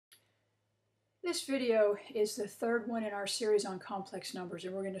This video is the third one in our series on complex numbers,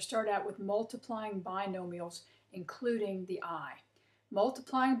 and we're going to start out with multiplying binomials, including the I.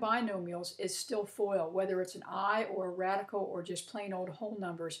 Multiplying binomials is still FOIL, whether it's an I or a radical or just plain old whole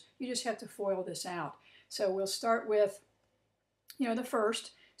numbers. You just have to FOIL this out. So we'll start with, the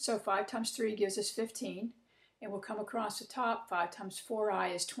first. So 5 times 3 gives us 15, and we'll come across the top. 5 times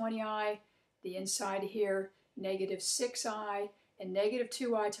 4i is 20i. The inside here, negative 6i. And negative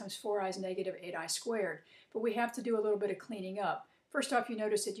 2i times 4i is negative 8i squared. But we have to do a little bit of cleaning up. First off, you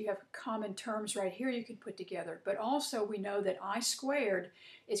notice that you have common terms right here you can put together. But also we know that I squared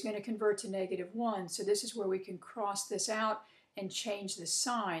is going to convert to negative 1. So this is where we can cross this out and change the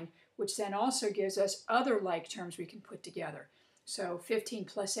sign, which then also gives us other like terms we can put together. So 15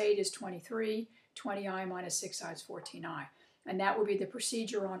 plus 8 is 23. 20i minus 6i is 14i. And that will be the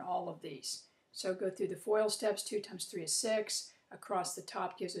procedure on all of these. So go through the FOIL steps. 2 times 3 is 6. Across the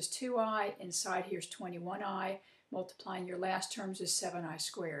top gives us 2i. Inside here's 21i. Multiplying your last terms is 7i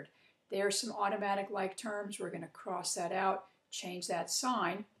squared. There's some automatic like terms. We're going to cross that out, change that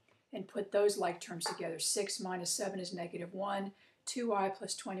sign, and put those like terms together. 6 minus 7 is negative 1. 2i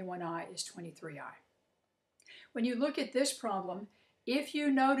plus 21i is 23i. When you look at this problem, if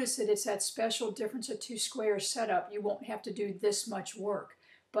you notice that it's that special difference of two squares setup, you won't have to do this much work.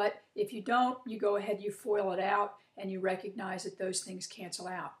 But if you don't, you go ahead, you FOIL it out, and you recognize that those things cancel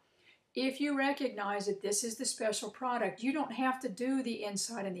out. If you recognize that this is the special product, you don't have to do the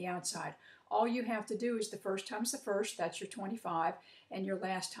inside and the outside. All you have to do is the first times the first, that's your 25, and your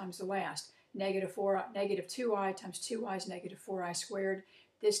last times the last. Negative 2i times 2i is negative 4i squared.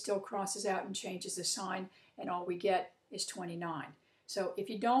 This still crosses out and changes the sign, and all we get is 29. So if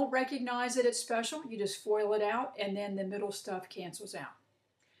you don't recognize that it's special, you just FOIL it out, and then the middle stuff cancels out.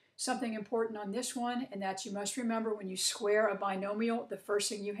 Something important on this one, and that you must remember when you square a binomial, the first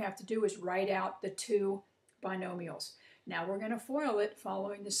thing you have to do is write out the two binomials. Now we're going to FOIL it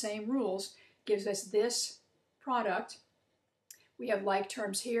following the same rules. Gives us this product. We have like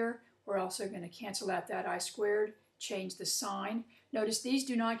terms here. We're also going to cancel out that I squared, change the sign. Notice these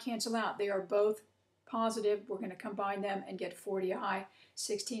do not cancel out. They are both positive. We're going to combine them and get 40i.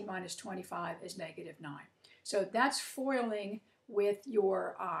 16 minus 25 is negative 9. So that's FOILing with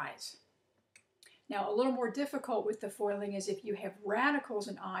your i's. Now a little more difficult with the FOILing is if you have radicals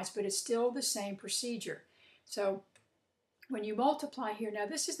and i's, but it's still the same procedure. So when you multiply here, now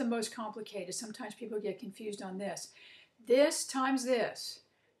this is the most complicated. Sometimes people get confused on this. This times this,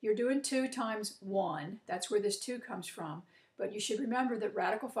 you're doing 2 times 1. That's where this 2 comes from. But you should remember that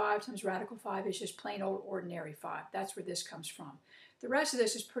radical 5 times radical 5 is just plain old ordinary 5. That's where this comes from. The rest of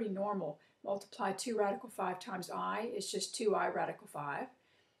this is pretty normal. Multiply 2 radical 5 times I is just 2i radical 5.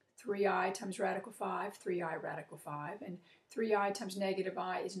 3i times radical 5, 3i radical 5. And 3i times negative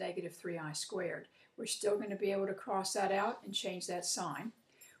I is negative 3i squared. We're still going to be able to cross that out and change that sign.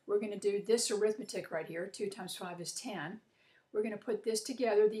 We're going to do this arithmetic right here. 2 times 5 is 10. We're going to put this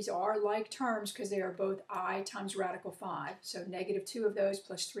together. These are like terms because they are both I times radical 5. So negative 2 of those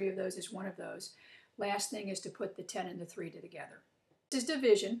plus 3 of those is one of those. Last thing is to put the 10 and the 3 together. This is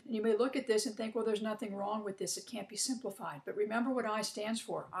division, and you may look at this and think, well, there's nothing wrong with this. It can't be simplified. But remember what I stands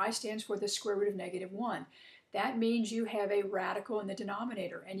for. I stands for the square root of negative 1. That means you have a radical in the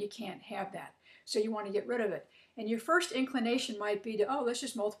denominator, and you can't have that. So you want to get rid of it. And your first inclination might be to, oh, let's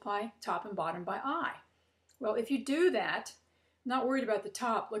just multiply top and bottom by I. Well, if you do that, I'm not worried about the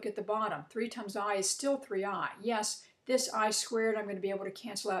top. Look at the bottom. 3 times I is still 3i. Yes, this I squared I'm going to be able to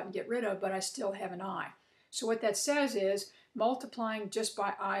cancel out and get rid of, but I still have an I. So what that says is, multiplying just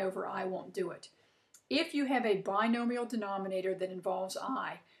by I over I won't do it. If you have a binomial denominator that involves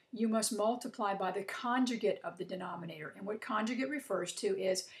I, you must multiply by the conjugate of the denominator. And what conjugate refers to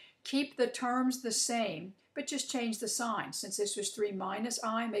is keep the terms the same, but just change the sign. Since this was 3 minus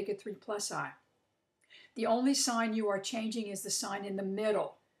I, make it 3 plus I. The only sign you are changing is the sign in the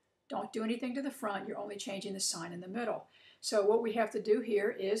middle. Don't do anything to the front. You're only changing the sign in the middle. So what we have to do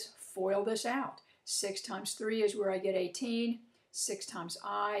here is FOIL this out. 6 times 3 is where I get 18. 6 times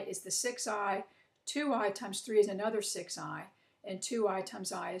I is the 6i. 2i times 3 is another 6i. And 2i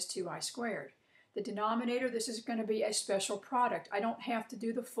times I is 2i squared. The denominator, this is going to be a special product. I don't have to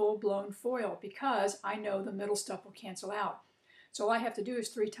do the full-blown FOIL because I know the middle stuff will cancel out. So all I have to do is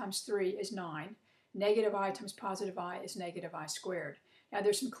 3 times 3 is 9. Negative I times positive I is negative I squared. Now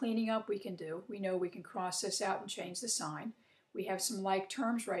there's some cleaning up we can do. We know we can cross this out and change the sign. We have some like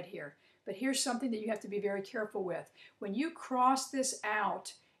terms right here. But here's something that you have to be very careful with. When you cross this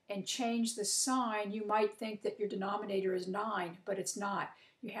out and change the sign, you might think that your denominator is 9, but it's not.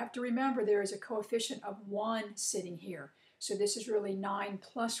 You have to remember there is a coefficient of 1 sitting here. So this is really 9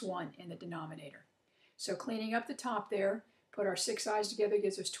 plus 1 in the denominator. So cleaning up the top there, put our 6 i's together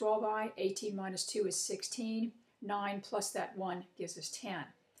gives us 12i. 18 minus 2 is 16. 9 plus that 1 gives us 10.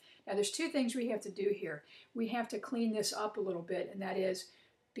 Now there's two things we have to do here. We have to clean this up a little bit, and that is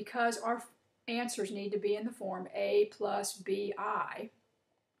because our answers need to be in the form a plus bi,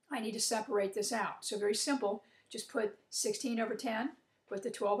 I need to separate this out. So very simple, just put 16 over 10, put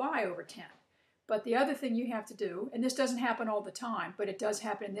the 12i over 10. But the other thing you have to do, and this doesn't happen all the time, but it does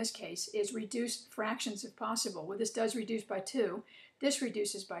happen in this case, is reduce fractions if possible. Well, this does reduce by 2. This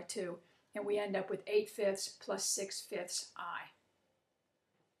reduces by 2, and we end up with 8/5 plus 6/5 I.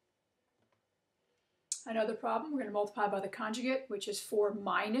 Another problem, we're going to multiply by the conjugate, which is 4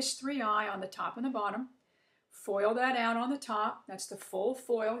 minus 3i on the top and the bottom. Foil that out on the top. That's the full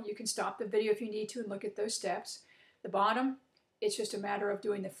FOIL. You can stop the video if you need to and look at those steps. The bottom, it's just a matter of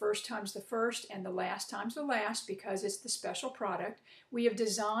doing the first times the first and the last times the last because it's the special product. We have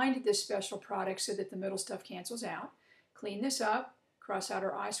designed this special product so that the middle stuff cancels out. Clean this up, cross out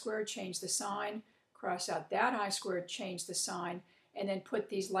our I squared, change the sign, cross out that I squared, change the sign, and then put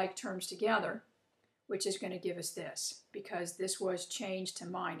these like terms together, which is going to give us this because this was changed to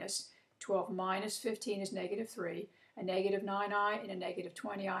minus. 12 minus 15 is negative 3. A negative 9i and a negative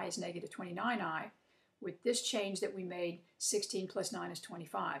 20i is negative 29i. With this change that we made, 16 plus 9 is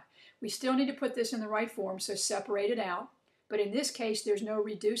 25. We still need to put this in the right form, so separate it out. But in this case, there's no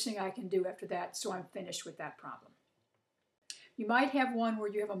reducing I can do after that, so I'm finished with that problem. You might have one where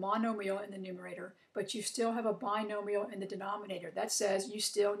you have a monomial in the numerator, but you still have a binomial in the denominator. That says you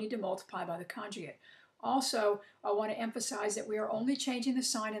still need to multiply by the conjugate. Also, I want to emphasize that we are only changing the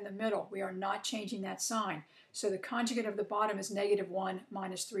sign in the middle. We are not changing that sign. So the conjugate of the bottom is negative 1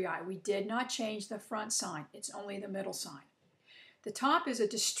 minus 3i. We did not change the front sign. It's only the middle sign. The top is a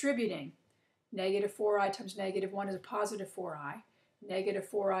distributing. Negative 4i times negative 1 is a positive 4i. Negative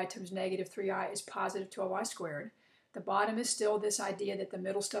 4i times negative 3i is positive 12i squared. The bottom is still this idea that the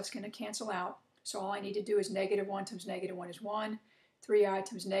middle stuff's going to cancel out. So all I need to do is negative 1 times negative 1 is 1. 3i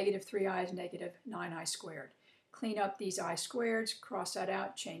times negative 3i is negative 9i squared. Clean up these I squareds, cross that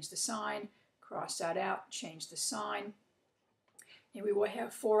out, change the sign, cross that out, change the sign. And we will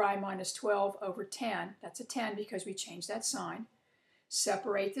have 4i minus 12 over 10. That's a 10 because we changed that sign.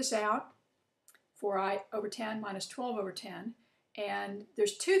 Separate this out. 4i over 10 minus 12 over 10. And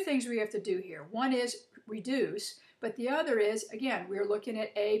there's two things we have to do here. One is reduce, but the other is, again, we're looking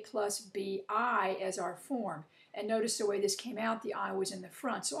at a plus bi as our form. And notice the way this came out, the I was in the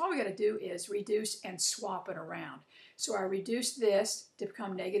front. So all we got to do is reduce and swap it around. So I reduced this to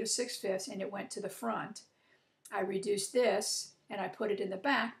become negative 6/5 and it went to the front. I reduced this and I put it in the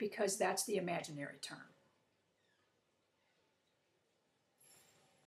back because that's the imaginary term.